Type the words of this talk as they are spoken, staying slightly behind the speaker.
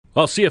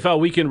Well, CFL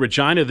weekend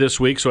Regina this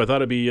week, so I thought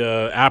it'd be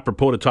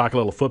apropos to talk a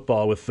little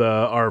football with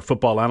our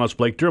football analyst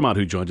Blake Dermott,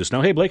 who joins us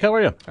now. Hey, Blake, how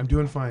are you? I'm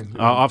doing fine.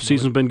 Off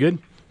season's been good.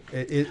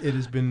 It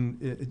has been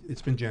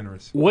it's been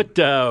generous. What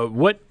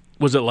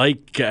was it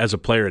like as a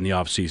player in the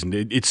off season?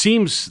 It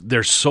seems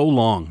they're so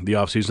long, the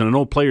off season. I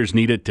know players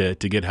need it to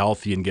get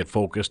healthy and get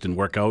focused and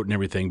work out and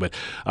everything. But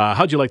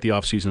how'd you like the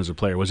off season as a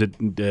player? Was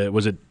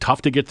it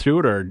tough to get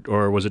through it,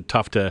 or was it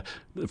tough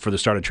for the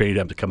start of training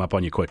camp to come up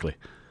on you quickly?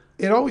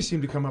 It always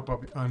seemed to come up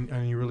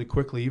on you really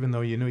quickly, even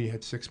though you knew you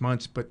had 6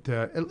 months. But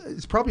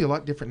it's probably a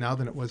lot different now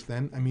than it was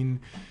then. I mean,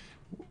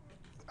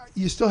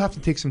 you still have to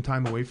take some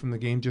time away from the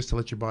game just to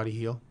let your body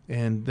heal,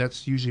 and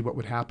that's usually what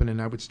would happen.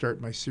 And I would start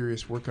my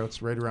serious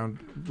workouts right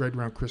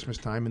around Christmas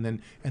time,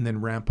 and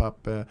then ramp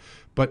up.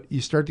 But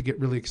you start to get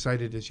really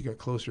excited as you get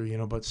closer. You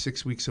know, about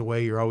 6 weeks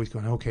away, you're always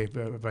going, okay,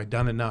 have I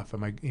done enough?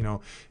 Am I,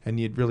 and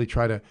you'd really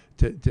try to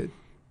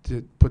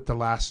put the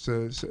last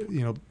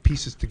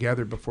pieces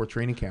together before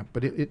training camp.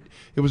 But it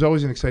was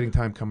always an exciting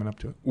time coming up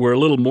to it. We're a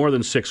little more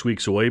than 6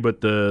 weeks away, but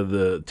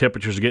the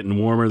temperatures are getting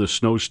warmer, the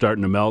snow's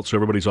starting to melt, so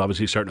everybody's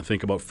obviously starting to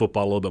think about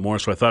football a little bit more.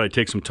 So I thought I'd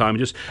take some time and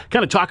just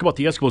kind of talk about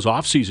the Eskimos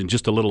offseason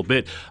just a little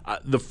bit.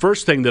 The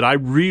first thing that I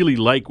really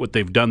like what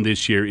they've done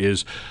this year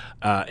is,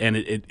 and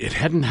it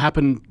hadn't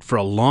happened for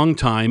a long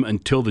time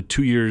until the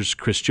 2 years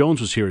Chris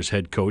Jones was here as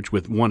head coach,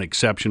 with one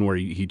exception where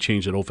he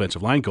changed an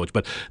offensive line coach.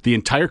 But the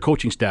entire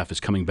coaching staff is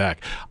coming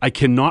back. I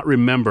cannot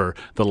remember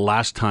the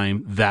last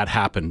time that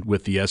happened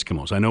with the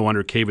Eskimos. I know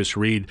under Kavis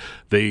Reed,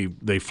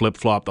 they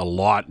flip-flopped a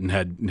lot and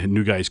had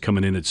new guys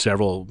coming in at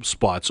several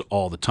spots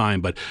all the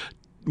time. But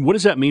what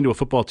does that mean to a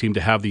football team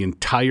to have the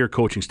entire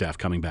coaching staff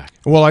coming back?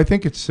 Well, I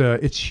think it's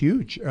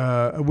huge.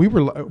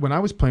 When I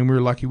was playing, we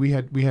were lucky. We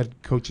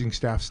had coaching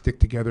staff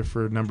stick together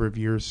for a number of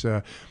years.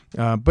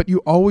 But you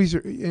always,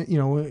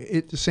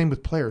 it's the same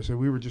with players.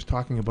 We were just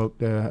talking about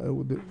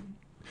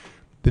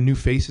the new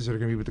faces that are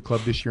going to be with the club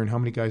this year, and how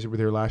many guys that were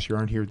there last year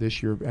aren't here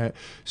this year.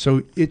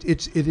 So it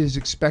is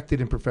expected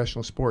in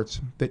professional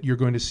sports that you're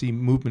going to see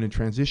movement and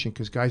transition,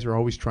 because guys are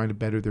always trying to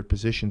better their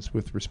positions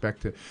with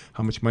respect to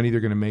how much money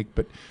they're going to make.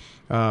 But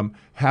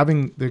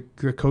having the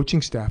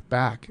coaching staff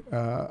back,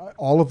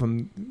 all of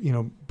them,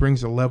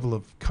 brings a level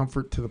of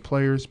comfort to the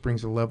players,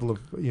 brings a level of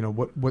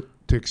what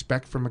to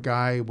expect from a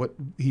guy, what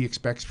he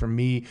expects from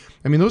me.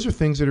 I mean, those are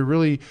things that are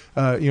really,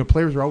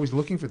 players are always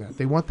looking for that.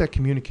 They want that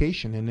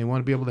communication, and they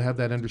want to be able to have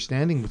that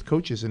understanding with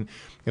coaches. And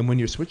when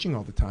you're switching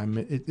all the time,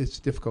 it's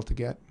difficult to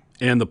get.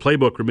 And the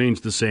playbook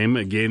remains the same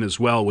again as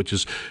well, which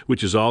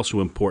is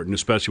also important,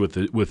 especially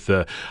with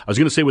I was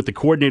going to say with the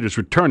coordinators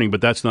returning,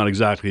 but that's not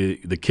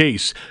exactly the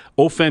case.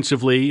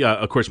 Offensively,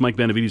 of course, Mike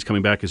Benevides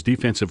coming back as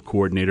defensive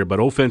coordinator, but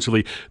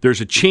offensively,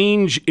 there's a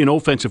change in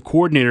offensive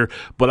coordinator,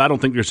 but I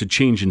don't think there's a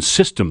change in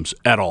systems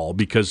at all,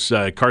 because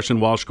Carson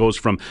Walsh goes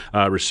from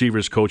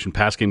receivers coach and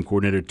pass game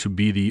coordinator to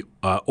be the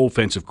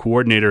offensive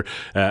coordinator,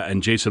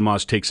 and Jason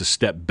Maas takes a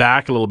step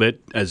back a little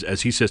bit,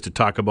 as he says, to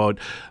talk about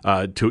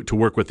to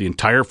work with the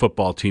entire football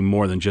team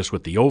more than just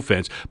with the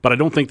offense. But I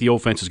don't think the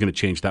offense is going to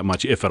change that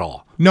much, if at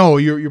all. No,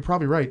 you're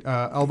probably right.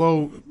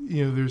 Although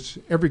there's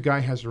every guy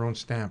has their own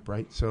stamp,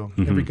 right? So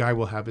every guy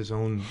will have his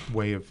own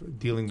way of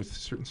dealing with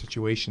certain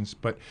situations.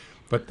 But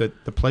the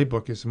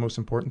playbook is the most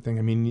important thing.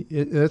 I mean,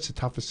 that's the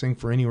toughest thing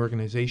for any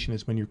organization,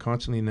 is when you're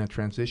constantly in that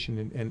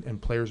transition,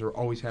 and players are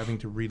always having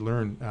to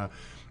relearn.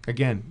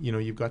 Again,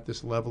 you've got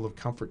this level of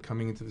comfort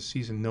coming into the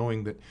season,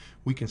 knowing that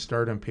we can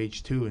start on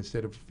page 2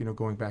 instead of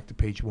going back to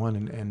page 1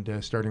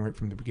 and starting right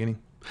from the beginning.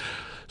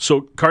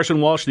 So Carson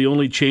Walsh, the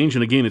only change,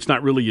 and again, it's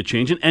not really a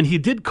change, and he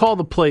did call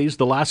the plays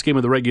the last game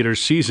of the regular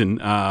season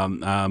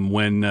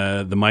when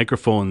the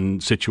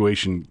microphone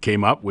situation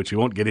came up, which we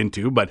won't get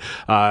into. But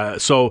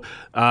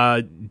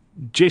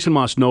Jason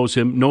Maas knows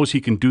him, knows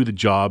he can do the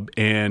job,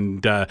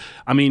 and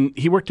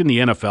he worked in the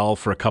NFL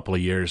for a couple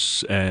of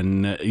years,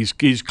 and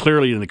he's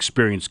clearly an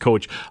experienced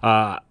coach.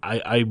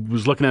 I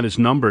was looking at his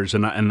numbers,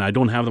 and I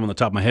don't have them on the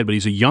top of my head, but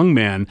he's a young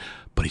man,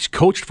 but he's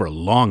coached for a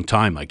long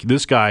time. Like,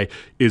 this guy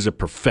is a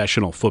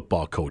professional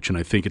football coach, and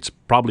I think it's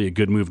probably a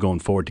good move going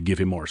forward to give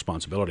him more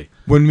responsibility.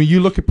 When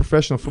you look at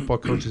professional football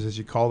coaches, as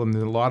you call them,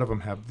 a lot of them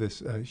have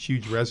this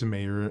huge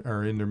resume, or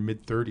are in their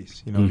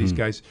mid-30s. These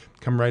guys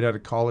come right out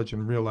of college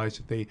and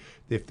realize that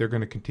if they're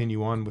going to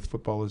continue on with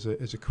football as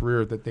a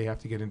career, that they have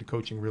to get into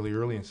coaching really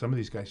early. And some of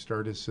these guys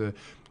start as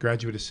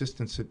graduate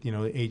assistants at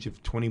the age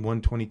of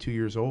 21, 22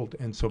 years old.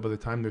 And so by the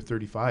time they're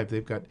 35,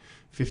 they've got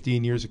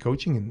 15 years of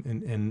coaching.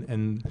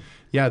 And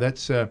yeah,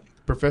 that's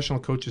professional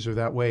coaches are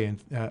that way.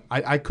 And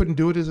I couldn't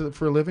do it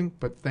for a living,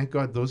 but thank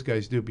God those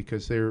guys do,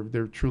 because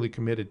they're truly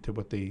committed to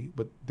what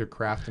their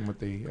craft and what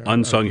they are.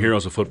 Unsung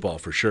heroes of football,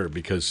 for sure,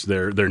 because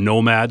they're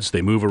nomads.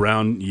 They move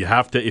around. You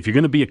have to, if you're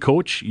going to be a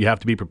coach, you have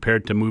to be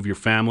prepared to move your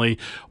family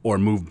or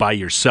move by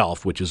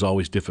yourself, which is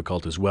always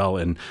difficult as well.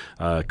 And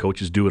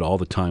coaches do it all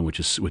the time, which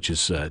is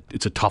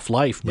it's a tough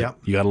life, but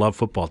you got to love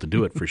football to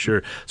do it, for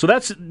sure. So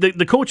that's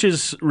the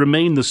coaches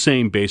remain the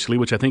same, basically,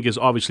 which I think is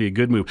obviously a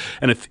good move.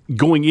 And if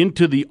going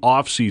into the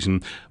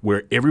offseason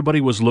where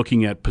everybody was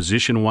looking at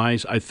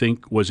position-wise, I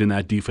think, was in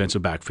that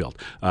defensive backfield.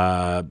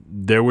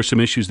 There were some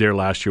issues there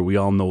last year. We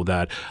all know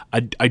that.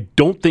 I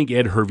don't think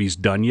Ed Hervey's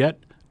done yet.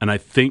 And I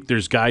think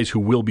there's guys who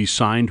will be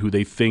signed who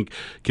they think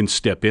can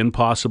step in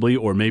possibly,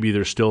 or maybe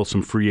there's still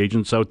some free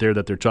agents out there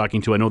that they're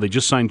talking to. I know they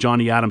just signed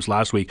Johnny Adams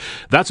last week.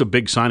 That's a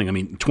big signing. I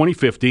mean,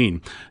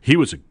 2015, he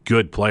was a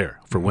good player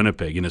for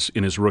Winnipeg in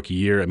his rookie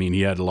year. I mean,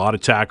 he had a lot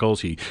of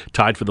tackles. He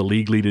tied for the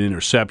league lead in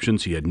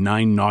interceptions. He had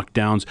 9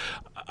 knockdowns.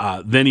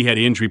 Then he had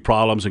injury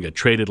problems and got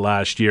traded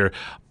last year.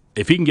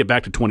 If he can get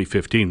back to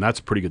 2015, that's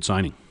a pretty good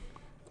signing.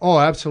 Oh,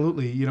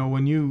 absolutely. You know,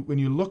 when you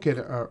look at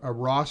a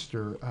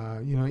roster,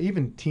 you know,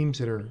 even teams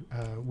that are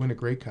win a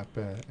Grey Cup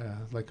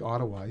like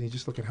Ottawa, you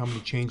just look at how many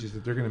changes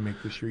that they're going to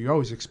make this year. You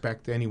always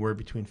expect anywhere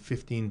between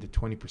 15 to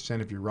 20%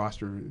 of your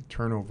roster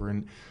turnover,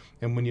 and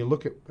when you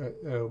look at,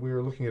 we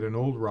were looking at an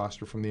old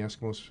roster from the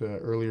Eskimos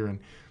earlier, and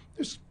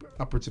there's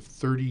upwards of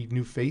 30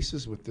 new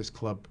faces with this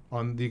club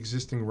on the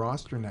existing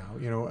roster now.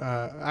 You know,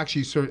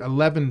 actually, so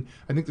 11.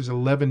 I think there's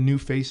 11 new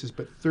faces,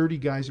 but 30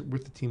 guys that were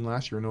with the team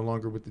last year are no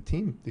longer with the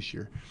team this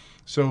year.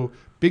 So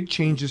big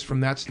changes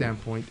from that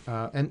standpoint,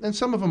 and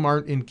some of them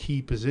aren't in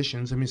key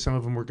positions. I mean, some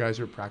of them were guys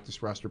who are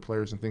practice roster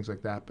players and things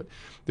like that. But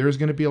there's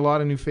going to be a lot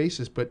of new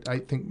faces, but I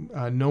think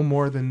no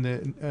more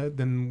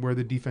than where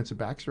the defensive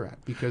backs are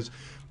at, because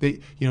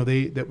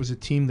that was a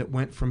team that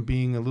went from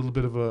being a little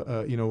bit of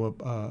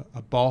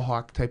a ball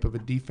hawk type of a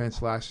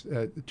defense last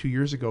 2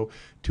 years ago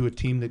to a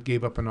team that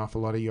gave up an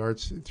awful lot of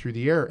yards through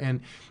the air,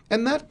 and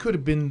that could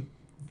have been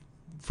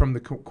from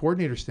the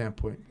coordinator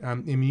standpoint. I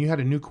mean, you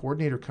had a new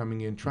coordinator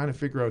coming in, trying to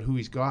figure out who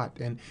he's got,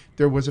 and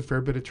there was a fair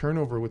bit of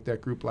turnover with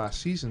that group last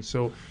season.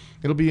 So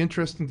it'll be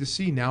interesting to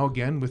see now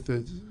again with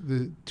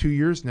the 2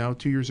 years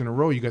in a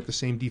row, you got the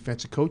same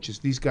defensive coaches.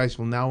 These guys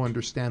will now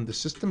understand the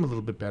system a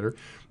little bit better.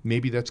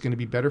 Maybe that's going to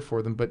be better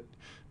for them, but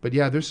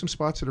yeah, there's some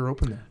spots that are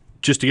open there.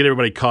 Just to get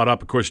everybody caught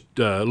up, of course,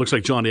 it looks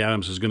like Johnny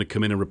Adams is going to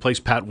come in and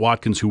replace Pat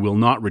Watkins, who will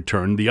not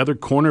return. The other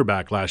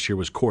cornerback last year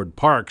was Cord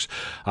Parks.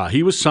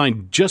 He was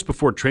signed just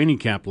before training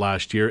camp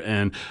last year,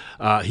 and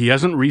he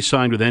hasn't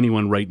re-signed with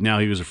anyone right now.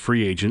 He was a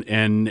free agent.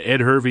 And Ed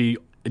Hervey,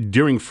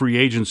 during free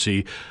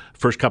agency,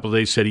 first couple of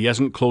days said he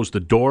hasn't closed the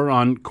door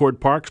on Cord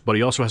Parks, but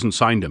he also hasn't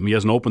signed him. He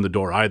hasn't opened the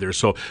door either.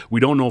 So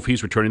we don't know if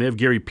he's returning. They have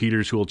Gary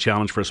Peters, who will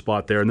challenge for a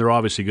spot there, and they're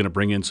obviously going to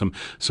bring in some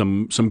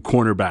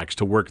cornerbacks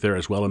to work there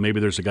as well. And maybe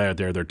there's a guy out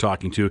there they're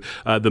talking to.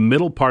 The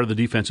middle part of the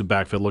defensive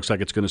backfield looks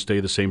like it's going to stay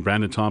the same.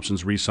 Brandon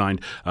Thompson's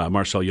re-signed.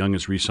 Marcel Young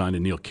is re-signed,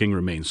 and Neil King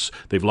remains.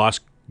 They've lost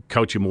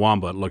Kauchi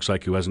Mwamba, it looks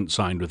like, who hasn't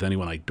signed with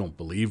anyone, I don't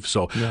believe.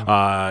 So, there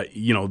are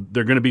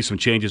going to be some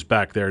changes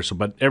back there. So,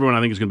 but everyone,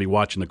 I think, is going to be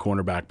watching the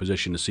cornerback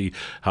position to see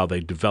how they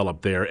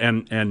develop there,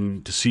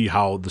 and to see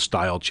how the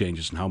style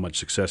changes and how much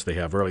success they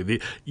have early.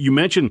 You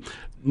mentioned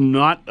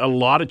not a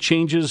lot of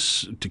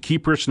changes to key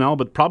personnel,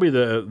 but probably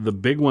the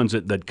big ones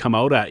that come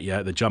out at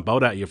you, that jump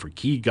out at you for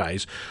key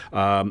guys.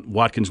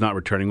 Watkins not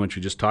returning, which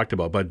we just talked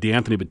about, but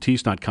DeAnthony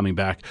Batiste not coming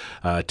back,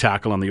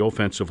 tackle on the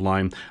offensive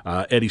line.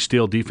 Eddie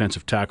Steele,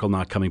 defensive tackle,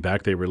 not coming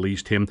back. They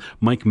released him.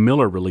 Mike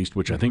Miller released,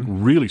 which I think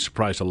really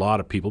surprised a lot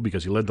of people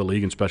because he led the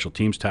league in special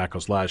teams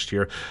tackles last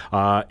year.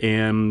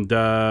 And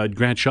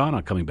Grant Shaw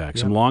not coming back.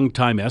 Some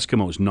longtime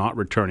Eskimos not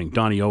returning.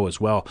 Donnie O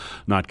as well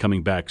not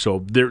coming back.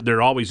 So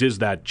there always is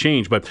that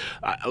change. But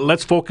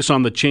let's focus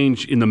on the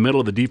change in the middle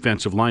of the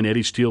defensive line.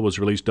 Eddie Steele was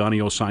released.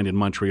 Donnie O signed in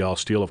Montreal.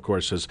 Steele, of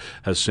course,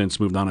 has since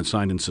moved on and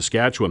signed in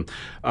Saskatchewan.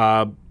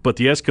 But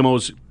the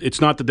Eskimos,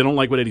 it's not that they don't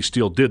like what Eddie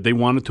Steele did. They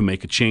wanted to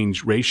make a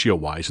change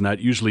ratio-wise, and that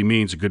usually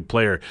means a good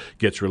player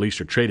gets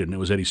released or traded, and it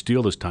was Eddie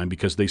Steele this time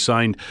because they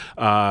signed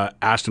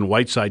Aston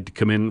Whiteside to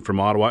come in from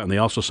Ottawa, and they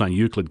also signed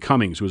Euclid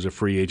Cummings, who was a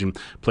free agent,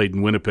 played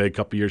in Winnipeg, a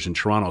couple of years in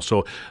Toronto.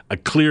 So a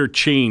clear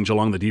change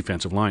along the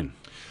defensive line.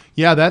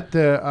 Yeah, that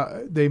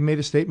they made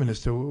a statement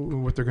as to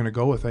what they're going to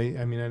go with.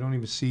 I mean, I don't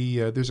even see.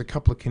 There's a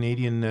couple of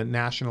Canadian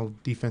national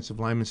defensive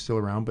linemen still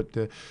around, but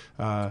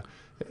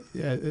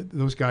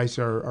those guys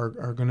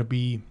are going to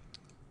be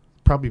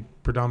probably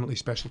predominantly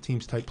special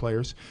teams type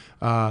players.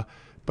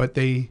 But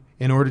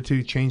in order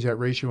to change that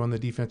ratio on the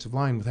defensive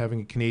line with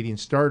having a Canadian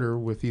starter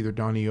with either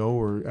Donnie O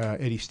or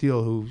Eddie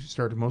Steele, who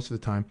started most of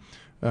the time,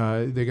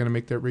 they're going to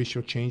make that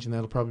ratio change, and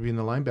that'll probably be in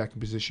the linebacking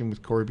position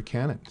with Corey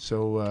Buchanan.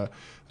 So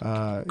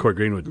Corey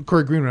Greenwood.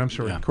 I'm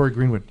sorry. Yeah. Corey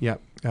Greenwood, yeah.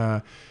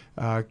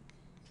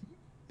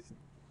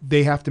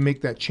 They have to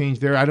make that change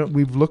there.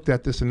 We've looked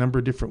at this a number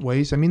of different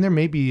ways. I mean, there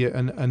may be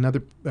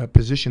another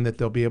position that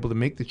they'll be able to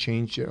make the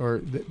change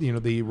or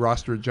the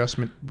roster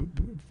adjustment.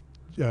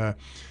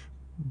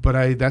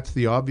 But that's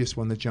the obvious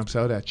one that jumps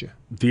out at you.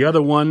 The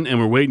other one, and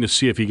we're waiting to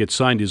see if he gets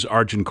signed, is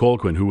Arjun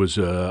Colquhoun, who was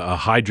a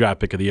high draft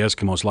pick of the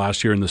Eskimos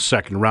last year in the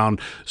second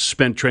round,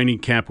 spent training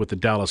camp with the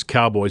Dallas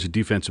Cowboys, a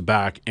defensive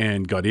back,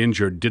 and got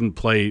injured, didn't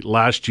play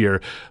last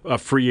year, a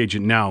free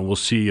agent now. We'll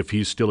see if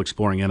he's still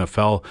exploring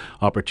NFL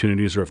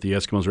opportunities or if the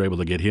Eskimos are able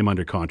to get him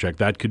under contract.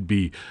 That could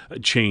be a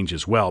change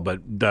as well.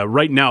 But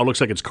right now it looks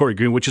like it's Corey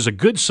Greenwood, which is a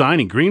good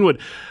signing. Greenwood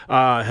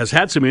has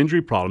had some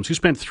injury problems. He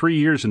spent 3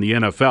 years in the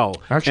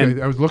NFL.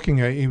 Actually, I was looking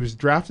at he was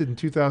drafted in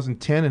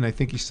 2010, and I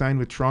think he signed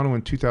with Toronto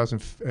in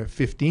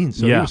 2015.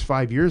 So he was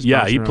 5 years.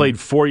 Yeah, he played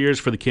 4 years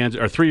for the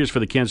 3 years for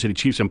the Kansas City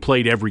Chiefs and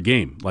played every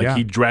game.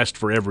 He dressed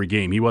for every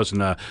game. He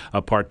wasn't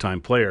a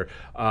part-time player,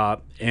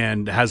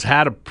 and has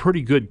had a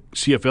pretty good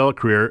CFL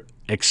career,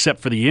 except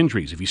for the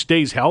injuries. If he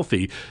stays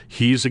healthy,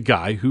 he's a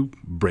guy who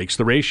breaks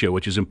the ratio,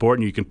 which is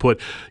important. You can put,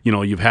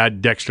 you've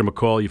had Dexter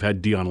McCall, you've had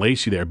Dion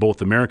Lacey there,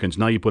 both Americans.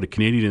 Now you put a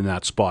Canadian in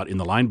that spot in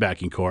the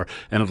linebacking core,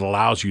 and it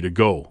allows you to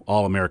go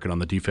All-American on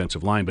the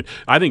defensive line. But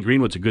I think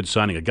Greenwood's a good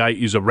signing. A guy,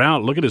 he's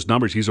around, look at his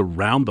numbers, he's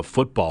around the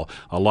football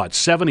a lot.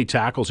 70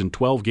 tackles in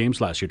 12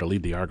 games last year to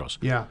lead the Argos.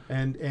 Yeah,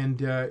 and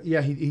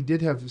he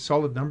did have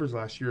solid numbers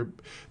last year.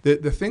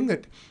 The thing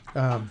that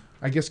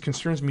I guess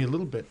concerns me a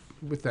little bit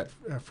with that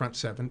front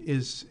seven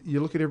is you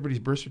look at everybody's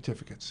birth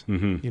certificates.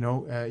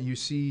 Mm-hmm. You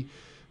see,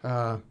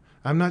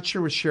 I'm not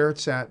sure what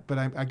Sherritt's at, but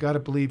I got to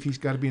believe he's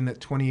got to be in that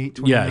 28,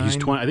 29. Yeah, he's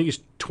 20. I think he's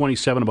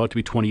 27, about to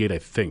be 28, I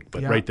think.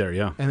 But right there,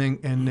 yeah.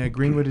 And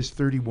Greenwood is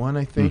 31,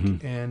 I think.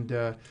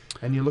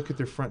 Mm-hmm. And you look at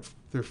their front.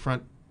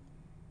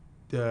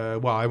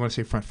 Well, I want to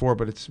say front four,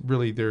 but it's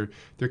really their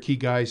key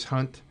guys: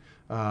 Hunt,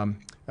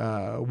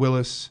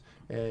 Willis,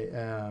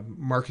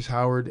 Marcus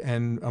Howard,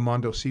 and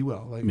Amondo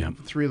Sewell.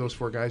 Three of those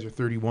four guys are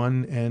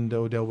 31, and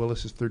Odell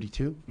Willis is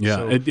 32. Yeah,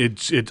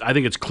 so, I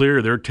think it's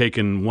clear they're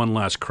taking one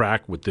last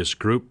crack with this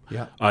group.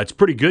 Yeah, it's a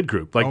pretty good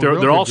group.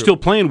 They're all still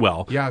playing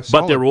well. Yeah,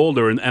 but they're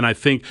older, and I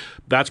think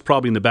that's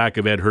probably in the back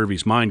of Ed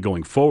Hervey's mind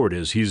going forward.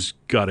 Is he's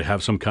got to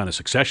have some kind of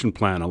succession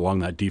plan along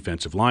that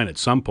defensive line at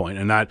some point,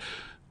 and that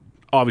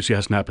obviously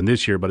hasn't happened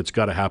this year, but it's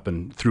got to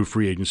happen through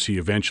free agency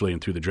eventually and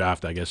through the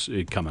draft, I guess,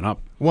 coming up.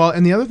 Well,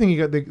 and the other thing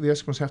the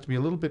Eskimos have to be a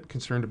little bit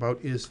concerned about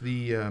is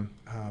the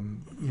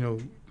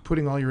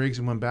putting all your eggs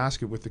in one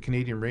basket with the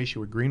Canadian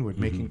ratio with Greenwood.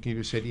 Mm-hmm.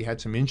 You said he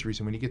had some injuries,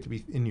 and when you get to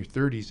be in your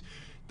 30s,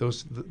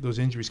 those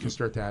injuries can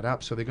start to add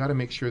up. So they got to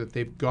make sure that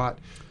they've got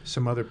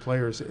some other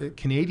players,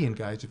 Canadian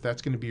guys, if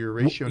that's going to be your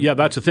ratio. Yeah,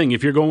 that's the thing.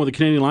 If you're going with a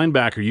Canadian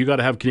linebacker, you got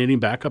to have Canadian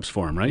backups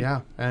for him, right?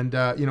 Yeah, and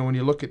when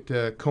you look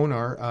at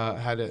Konar,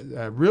 had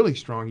a really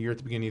strong year at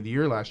the beginning of the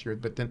year last year,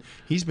 but then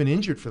he's been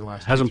injured for the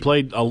last. Hasn't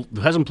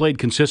played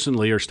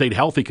consistently or stayed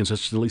healthy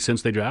consistently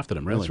since they drafted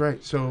him. Really, that's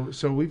right.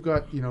 So we've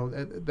got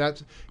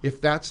if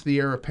that's the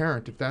heir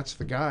apparent, if that's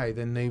the guy,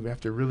 then they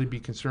have to really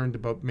be concerned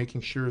about making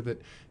sure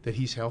that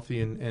he's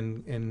healthy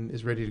and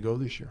is ready to go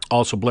this year.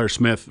 Also, Blair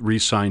Smith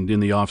re-signed in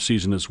the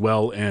offseason as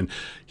well, and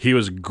he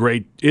is a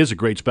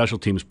great special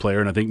teams player,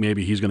 and I think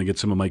maybe he's going to get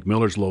some of Mike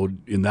Miller's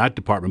load in that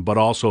department, but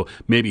also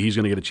maybe he's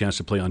going to get a chance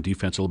to play on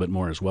defense a little bit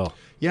more as well.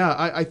 Yeah,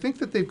 I think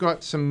that they've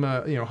got some,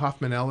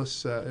 Hoffman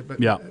Ellis,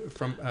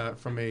 from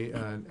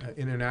a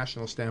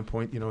international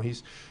standpoint,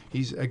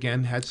 he's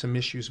again had some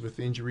issues with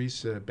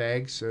injuries.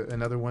 Baggs,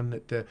 another one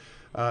that.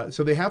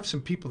 So they have some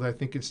people that I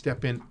think can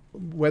step in,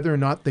 whether or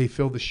not they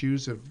fill the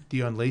shoes of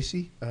Dion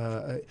Lacey.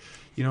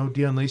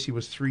 Dion Lacey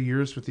was 3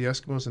 years with the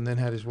Eskimos and then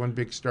had his one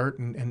big start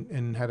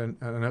and had an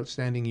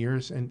outstanding year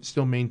and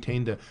still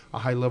maintained a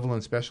high level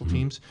on special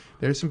teams.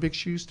 There's some big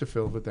shoes to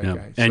fill with that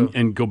guy.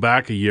 And go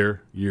back a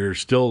year, you're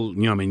still,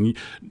 and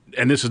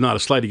this is not a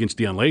slight against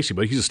Dion Lacey,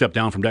 but he's a step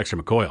down from Dexter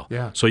McCoyle.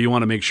 Yeah. So you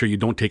want to make sure you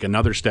don't take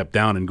another step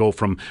down and go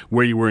from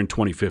where you were in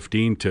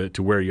 2015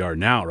 to where you are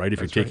now, right? If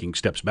you're taking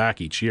steps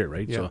back each year,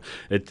 right? Yeah. So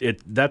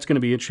that's going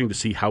to be interesting to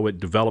see how it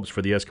develops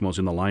for the Eskimos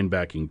in the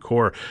linebacking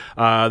core.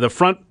 The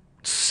front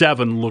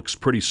seven looks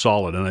pretty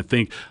solid, and I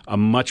think a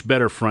much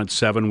better front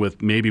seven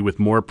with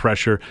more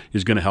pressure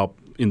is going to help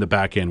in the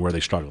back end where they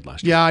struggled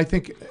last year. Yeah, I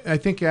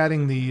think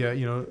adding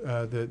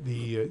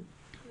the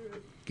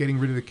getting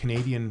rid of the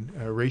Canadian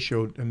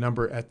ratio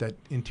number at that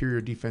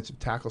interior defensive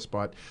tackle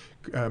spot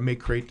may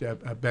create a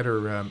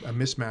better a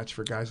mismatch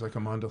for guys like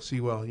Amondo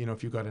Sewell.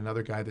 If you've got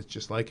another guy that's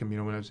just like him,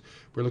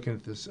 we're looking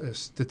at this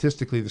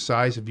statistically the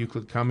size of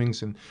Euclid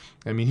Cummings, and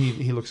I mean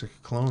he looks like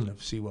a clone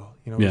of Sewell.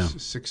 He's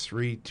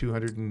 6'3",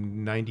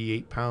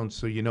 298 pounds,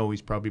 so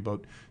he's probably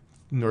about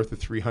north of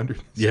 300.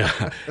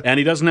 Yeah, and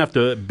he doesn't have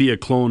to be a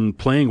clone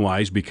playing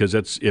wise, because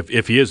that's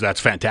if he is, that's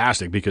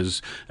fantastic,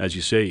 because as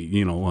you say,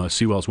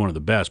 Sewell's one of the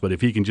best, but if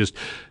he can just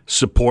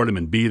support him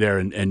and be there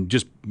and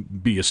just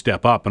be a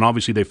step up, and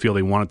obviously they feel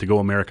they wanted to go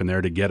American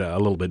there to get a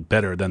little bit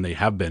better than they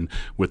have been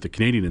with the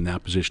Canadian in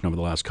that position over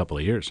the last couple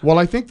of years. Well,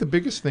 I think the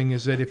biggest thing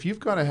is that if you're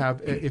going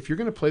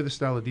to play the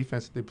style of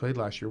defense that they played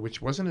last year, which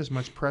wasn't as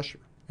much pressure,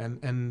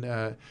 and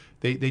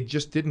they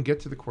just didn't get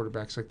to the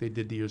quarterbacks like they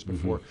did the years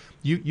before.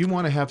 Mm-hmm. You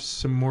want to have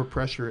some more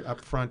pressure up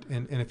front,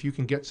 and if you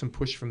can get some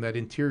push from that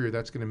interior,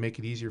 that's going to make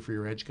it easier for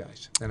your edge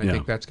guys, and I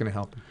think that's going to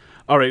help them.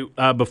 All right,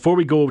 before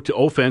we go to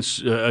offense,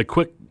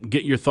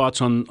 get your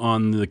thoughts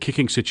on the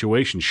kicking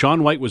situation.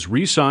 Sean White was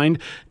re-signed,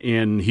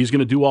 and he's going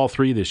to do all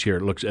three this year,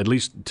 it looks, at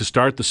least to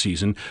start the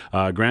season.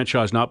 Grant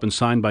Shaw has not been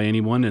signed by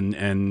anyone,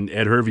 and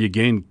Ed Hervey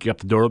again kept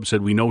the door open,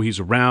 said, we know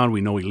he's around,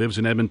 we know he lives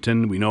in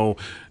Edmonton, we know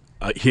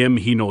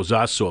he knows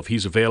us. So if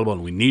he's available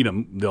and we need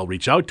him, they'll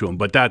reach out to him.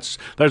 But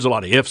there's a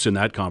lot of ifs in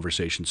that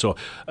conversation. So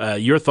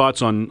your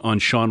thoughts on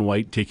Sean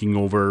White taking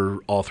over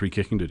all three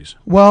kicking duties?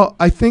 Well,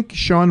 I think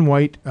Sean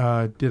White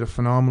did a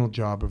phenomenal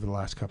job over the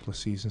last couple of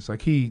seasons.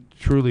 Like, he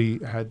truly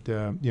had,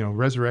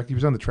 resurrected. He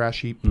was on the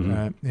trash heap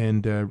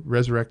and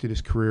resurrected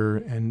his career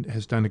and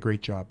has done a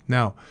great job.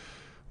 Now,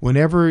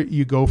 whenever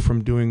you go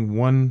from doing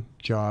one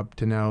job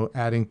to now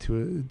adding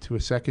to a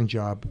second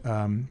job,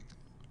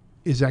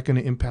 is that going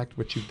to impact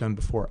what you've done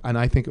before? And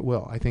I think it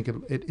will. I think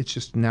it's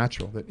just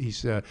natural that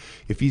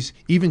if he's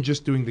even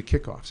just doing the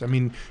kickoffs. I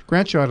mean,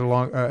 Grant Shaw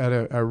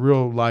had a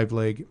real live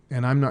leg,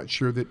 and I'm not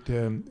sure that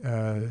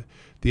the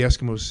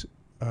Eskimos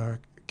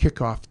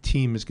kickoff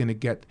team is going to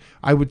get.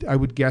 I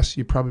would guess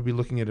you'd probably be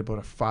looking at about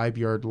a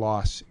 5-yard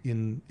loss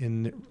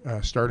in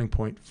starting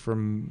point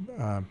from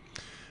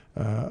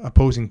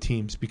opposing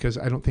teams, because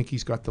I don't think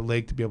he's got the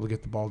leg to be able to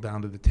get the ball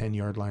down to the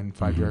 10-yard line,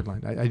 5-yard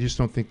line. I just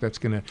don't think that's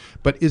going to.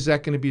 But is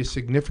that going to be a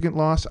significant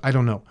loss? I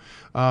don't know.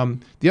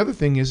 The other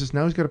thing is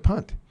now he's got a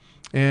punt,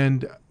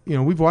 and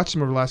we've watched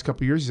him over the last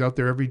couple of years. He's out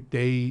there every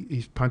day.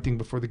 He's punting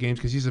before the games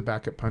because he's a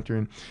backup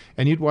punter,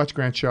 and you'd watch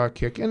Grant Shaw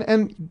kick.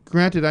 And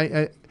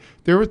granted,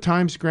 there were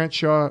times Grant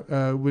Shaw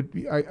I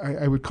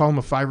would call him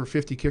a 5 or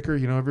 50 kicker.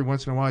 Every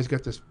once in a while he's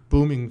got this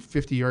booming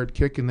 50-yard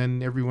kick, and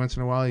then every once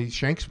in a while he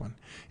shanks one.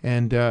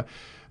 And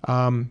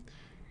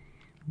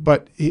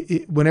but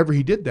whenever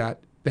he did that,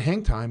 the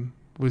hang time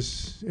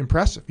was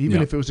impressive.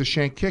 Even if it was a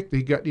shank kick,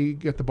 he got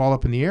the ball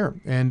up in the air.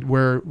 And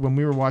when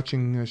we were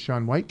watching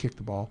Sean White kick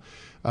the ball,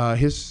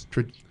 his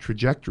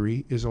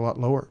trajectory is a lot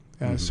lower.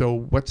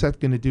 So what's that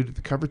going to do to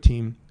the cover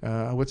team?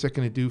 What's that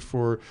going to do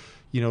for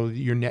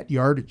your net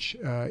yardage?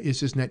 Is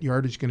his net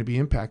yardage going to be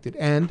impacted?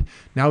 And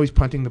now he's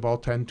punting the ball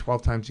 10,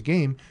 12 times a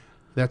game.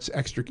 That's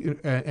extra.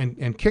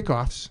 And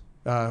kickoffs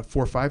 4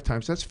 or 5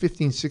 times. That's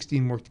 15,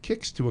 16 more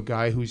kicks to a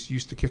guy who's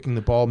used to kicking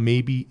the ball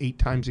maybe 8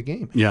 times a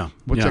game. Yeah.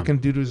 What's that going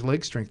to do to his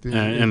leg strength?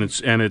 And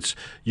it's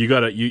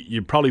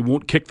you probably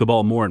won't kick the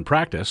ball more in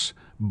practice,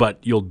 but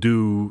you'll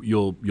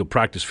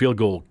practice field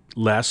goal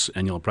less,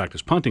 and you'll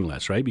practice punting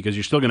less, right? Because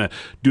you're still going to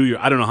do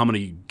I don't know how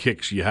many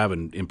kicks you have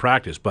in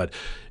practice, but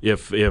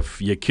if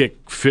you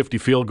kick 50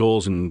 field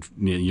goals and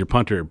your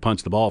punter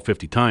punts the ball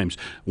 50 times,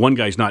 one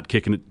guy's not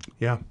kicking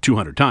it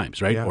 200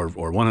 times, right? Or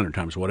 100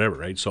 times, or whatever,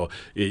 right? So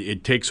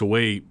it takes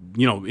away,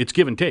 it's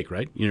give and take,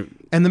 right?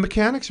 And the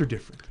mechanics are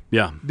different.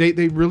 Yeah.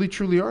 They really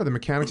truly are. The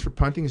mechanics for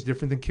punting is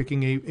different than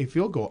kicking a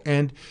field goal.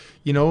 And,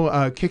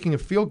 kicking a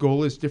field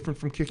goal is different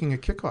from kicking a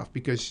kickoff,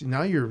 because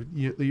now you're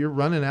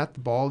running at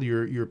the ball.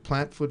 Your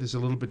plant foot is a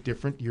little bit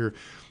different.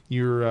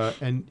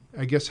 And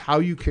I guess how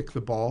you kick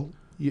the ball,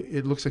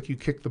 it looks like you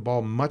kick the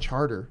ball much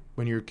harder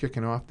when you're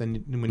kicking off than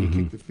when you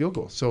kick the field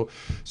goal. So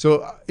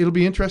it'll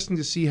be interesting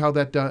to see how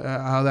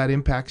that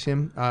impacts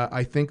him.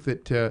 I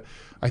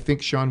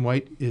think Sean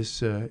White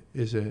is a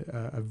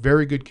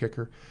very good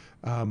kicker.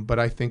 But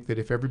I think that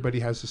if everybody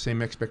has the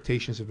same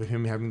expectations of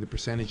him having the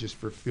percentages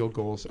for field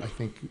goals, I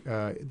think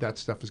that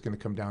stuff is going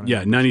to come down.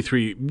 Yeah,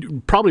 93,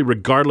 probably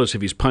regardless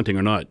if he's punting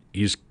or not,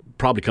 he's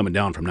probably coming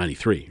down from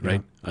 93,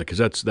 right? Because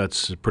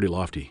that's pretty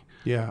lofty.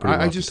 Yeah,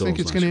 I just think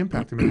it's going to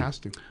impact him. It has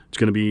to. It's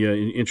going to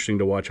be interesting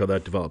to watch how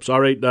that develops. All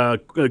right,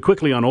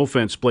 quickly on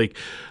offense, Blake,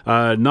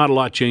 not a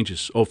lot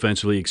changes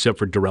offensively except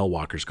for Darrell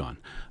Walker's gone.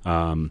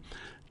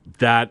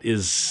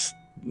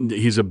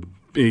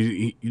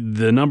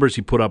 The numbers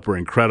he put up were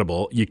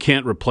incredible. You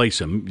can't replace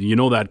him. You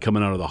know that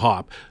coming out of the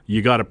hop.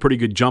 You got a pretty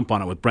good jump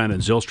on it with Brandon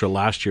Zylstra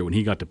last year when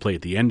he got to play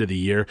at the end of the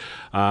year.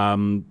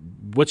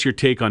 What's your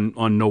take on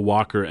no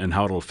Walker and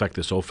how it'll affect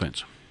this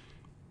offense?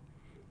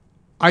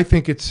 I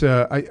think it's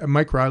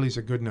Mike Riley's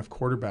a good enough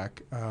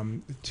quarterback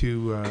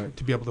to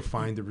be able to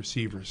find the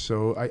receivers.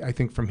 So I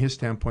think from his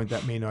standpoint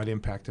that may not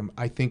impact him.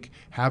 I think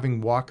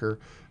having Walker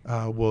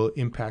will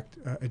impact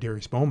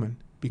Adarius Bowman.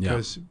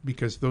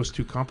 Because those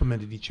two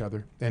complemented each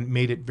other and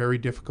made it very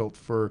difficult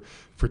for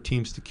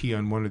teams to key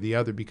on one or the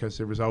other, because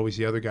there was always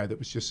the other guy that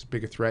was just as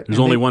big a threat. There's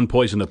only one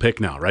poison to pick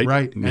now, right?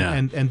 Right. Yeah.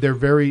 And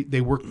they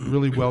worked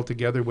really well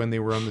together when they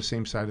were on the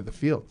same side of the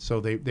field.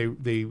 So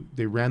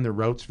they ran their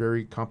routes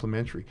very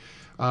complementary.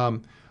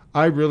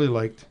 I really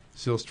liked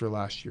Zylstra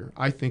last year.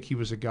 I think he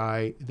was a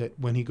guy that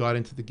when he got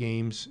into the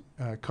games,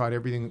 caught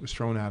everything that was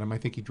thrown at him. I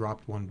think he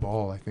dropped one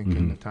ball,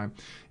 in the time.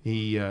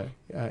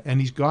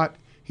 And he's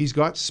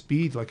got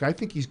speed. Like, I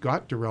think he's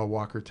got Darrell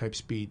Walker type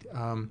speed.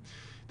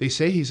 They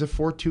say he's a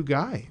 4.2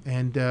 guy,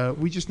 and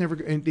we just never.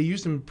 And they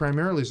used him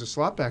primarily as a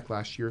slot back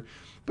last year,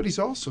 but he's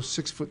also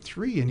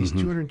 6'3" and he's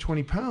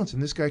 220 pounds,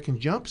 and this guy can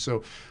jump.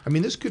 So, I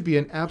mean, this could be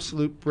an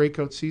absolute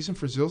breakout season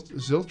for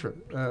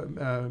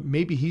Zylstra.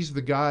 Maybe he's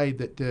the guy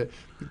that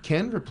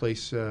can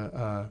replace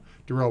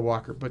Darrell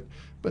Walker, but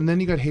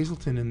then you got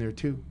Hazelton in there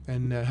too,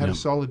 and had a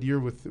solid year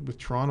with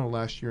Toronto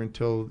last year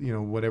until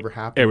whatever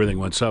happened. Everything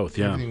went south.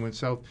 Yeah, everything went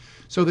south.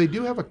 So they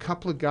do have a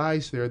couple of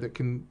guys there that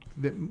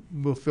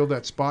will fill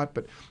that spot.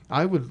 But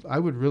I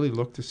would really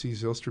look to see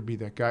Zylstra be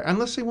that guy,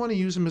 unless they want to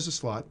use him as a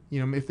slot.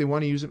 If they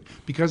want to use him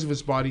because of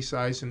his body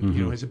size and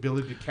his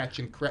ability to catch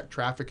in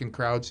traffic and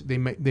crowds, they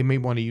may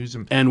want to use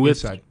him. And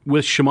with inside.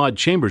 Shamad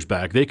Chambers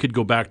back, they could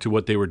go back to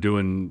what they were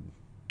doing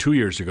 2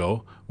 years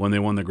ago when they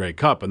won the Grey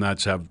Cup, and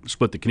that's have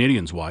split the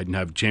Canadians wide and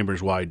have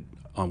Chambers wide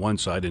on one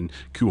side and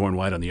Kuhorn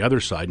wide on the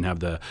other side, and have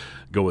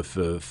go with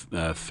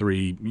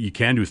three. You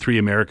can do 3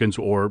 Americans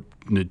or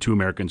 2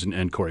 Americans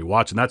and Corey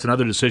Watson. That's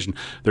another decision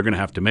they're going to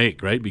have to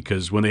make, right?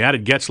 Because when they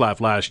added Getzlaff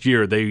last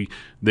year,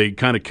 they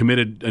kind of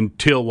committed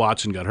until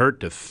Watson got hurt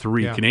to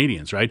 3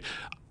 Canadians, right?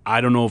 I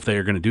don't know if they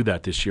are going to do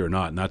that this year or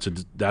not, and that's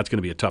going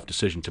to be a tough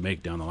decision to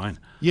make down the line.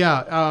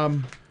 Yeah.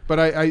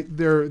 But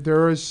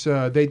there is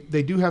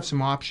they do have some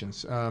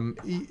options.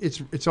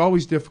 It's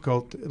always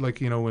difficult, like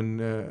when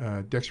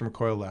Dexter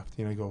McCoy left.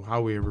 You go, how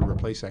will we ever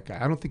replace that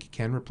guy? I don't think you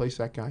can replace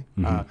that guy.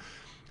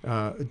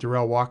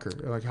 Darrell Walker,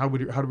 like how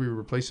do we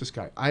replace this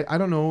guy? I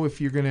don't know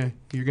if you're gonna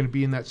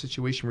be in that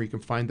situation where you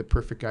can find the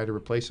perfect guy to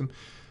replace him.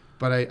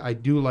 But I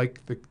do like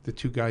the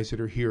 2 guys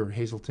that are here,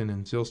 Hazelton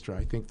and Zylstra.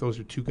 I think those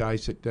are 2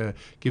 guys that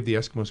give the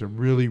Eskimos a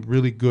really,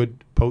 really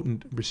good,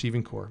 potent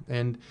receiving core.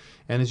 And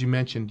as you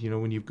mentioned,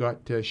 when you've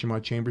got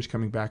Shamad Chambers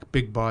coming back,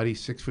 big body,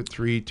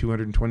 6'3",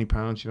 220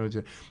 pounds. He's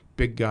a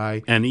big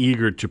guy and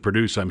eager to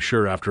produce, I'm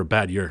sure, after a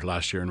bad year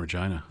last year in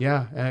Regina.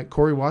 Yeah,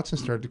 Corey Watson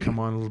started to come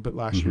on a little bit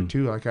last year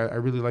too. Like I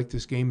really liked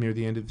this game near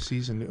the end of the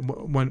season.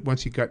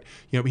 Once he got,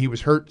 he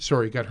was hurt.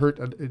 Sorry, got hurt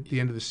at the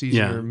end of the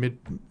season or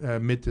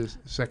mid to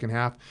second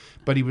half,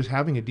 but he was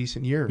having a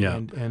decent year.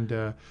 Yeah.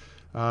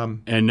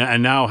 And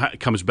now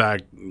comes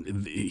back.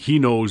 He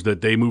knows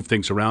that they moved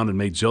things around and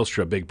made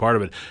Zylstra a big part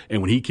of it.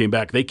 And when he came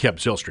back, they kept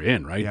Zylstra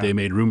in, right? Yeah. They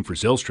made room for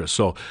Zylstra.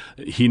 So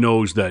he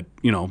knows that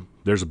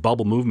there's a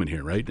bubble movement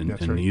here, right? And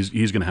right.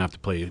 he's going to have to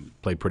play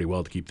pretty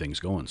well to keep things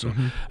going. So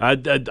I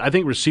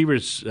think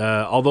receivers,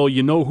 although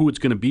who it's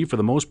going to be for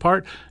the most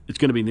part, it's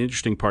going to be an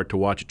interesting part to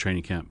watch at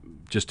training camp,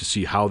 just to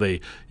see how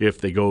if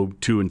they go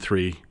 2 and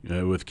 3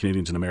 with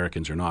Canadians and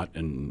Americans or not,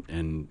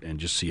 and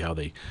just see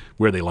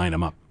where they line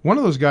them up. One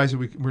of those guys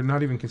that we're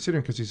not even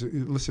considering because he's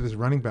listed as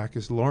running back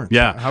is Lawrence.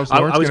 Yeah, how's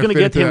Lawrence I was going to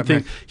get to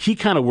him. He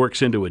kind of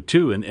works into it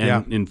too, and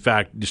in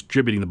fact,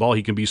 distributing the ball,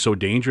 he can be so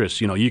dangerous.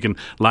 You can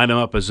line him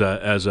up as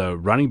a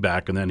running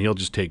back, and then he'll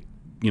just take.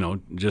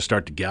 Just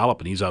start to gallop,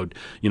 and he's out.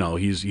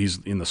 He's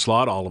in the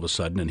slot all of a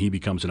sudden, and he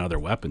becomes another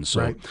weapon.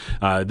 So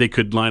they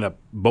could line up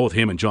both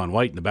him and John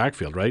White in the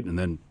backfield, right, and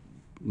then.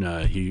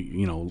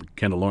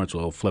 Kendall Lawrence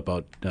will flip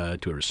out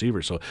to a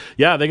receiver. So,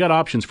 yeah, they got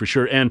options for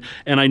sure. And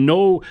I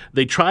know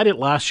they tried it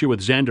last year with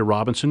Xander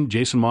Robinson.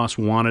 Jason Moss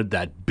wanted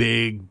that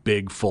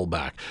big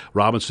fullback.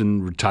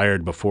 Robinson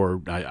retired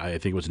before, I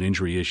think it was an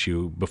injury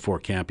issue, before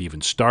camp even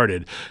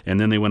started.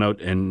 And then they went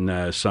out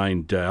and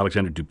signed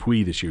Alexander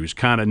Dupuis this year, who's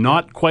kind of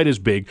not quite as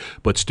big,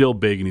 but still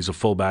big, and he's a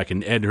fullback.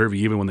 And Ed Hervey,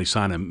 even when they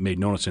signed him, made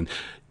notice. And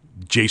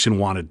Jason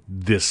wanted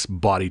this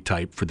body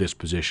type for this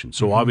position.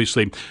 So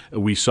obviously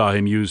we saw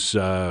him use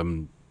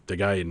the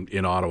guy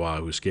in Ottawa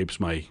who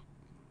escapes my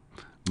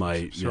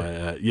I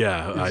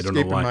don't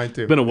know why.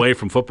 Been away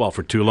from football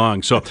for too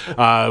long. So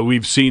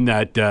we've seen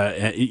that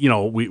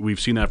we've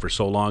seen that for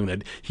so long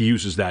that he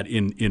uses that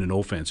in an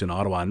offense in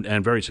Ottawa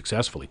and very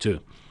successfully too.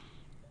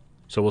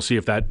 So we'll see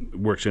if that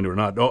works into it or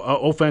not.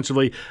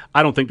 Offensively,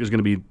 I don't think there's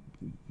going to be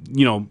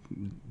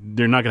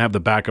they're not going to have the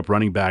backup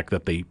running back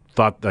that they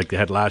thought like they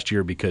had last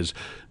year because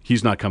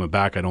he's not coming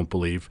back, I don't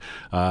believe.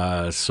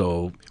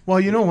 Well,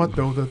 you know what,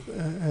 though?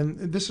 And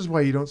this is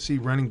why you don't see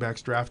running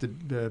backs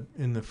drafted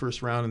in the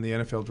first round in the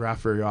NFL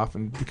draft very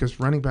often, because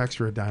running backs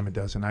are a dime a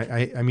dozen.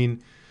 I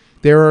mean,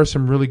 there are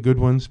some really good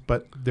ones,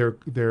 but they're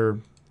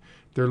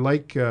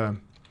like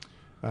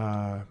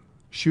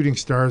shooting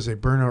stars. They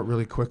burn out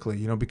really quickly,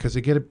 because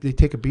they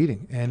take a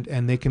beating,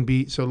 and they can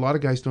be. So a lot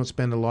of guys don't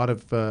spend a lot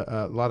of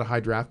high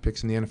draft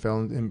picks in the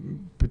NFL,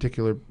 in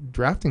particular,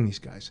 drafting these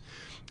guys.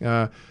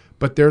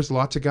 But there's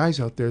lots of guys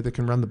out there that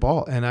can run the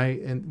ball,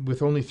 and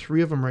with only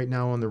 3 of them right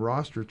now on the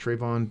roster,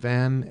 Trayvon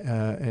Van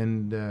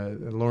and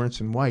Lawrence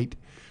and White.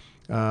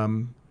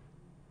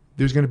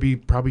 There's going to be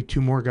probably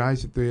 2 more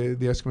guys that the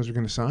Eskimos are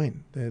going to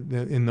sign,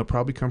 and they'll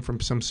probably come from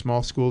some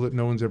small school that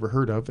no one's ever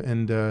heard of,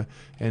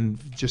 and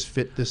just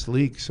fit this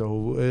league.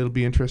 So it'll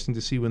be interesting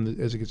to see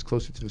as it gets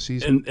closer to the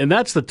season. And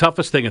that's the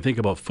toughest thing I think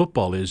about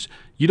football is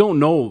you don't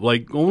know.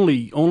 Like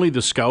only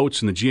the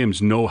scouts and the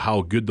GMs know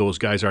how good those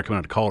guys are coming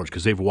out of college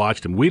because they've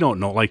watched them. We don't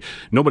know. Like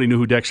nobody knew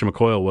who Dexter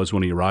McCoy was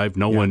when he arrived.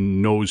 No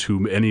one knows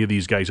who any of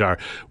these guys are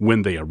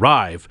when they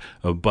arrive.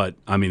 But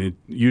I mean,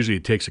 usually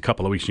it takes a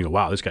couple of weeks and you go,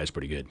 "Wow, this guy's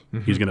pretty good.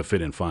 He's going to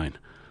fit in fine."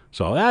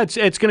 So it's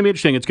going to be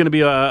interesting. It's going to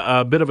be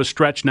a bit of a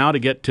stretch now to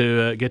get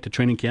to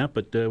training camp,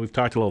 but we've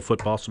talked a little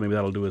football, so maybe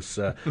that'll do us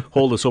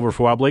hold us over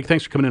for a while. Blake,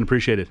 thanks for coming in.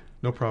 Appreciate it.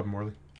 No problem, Morley.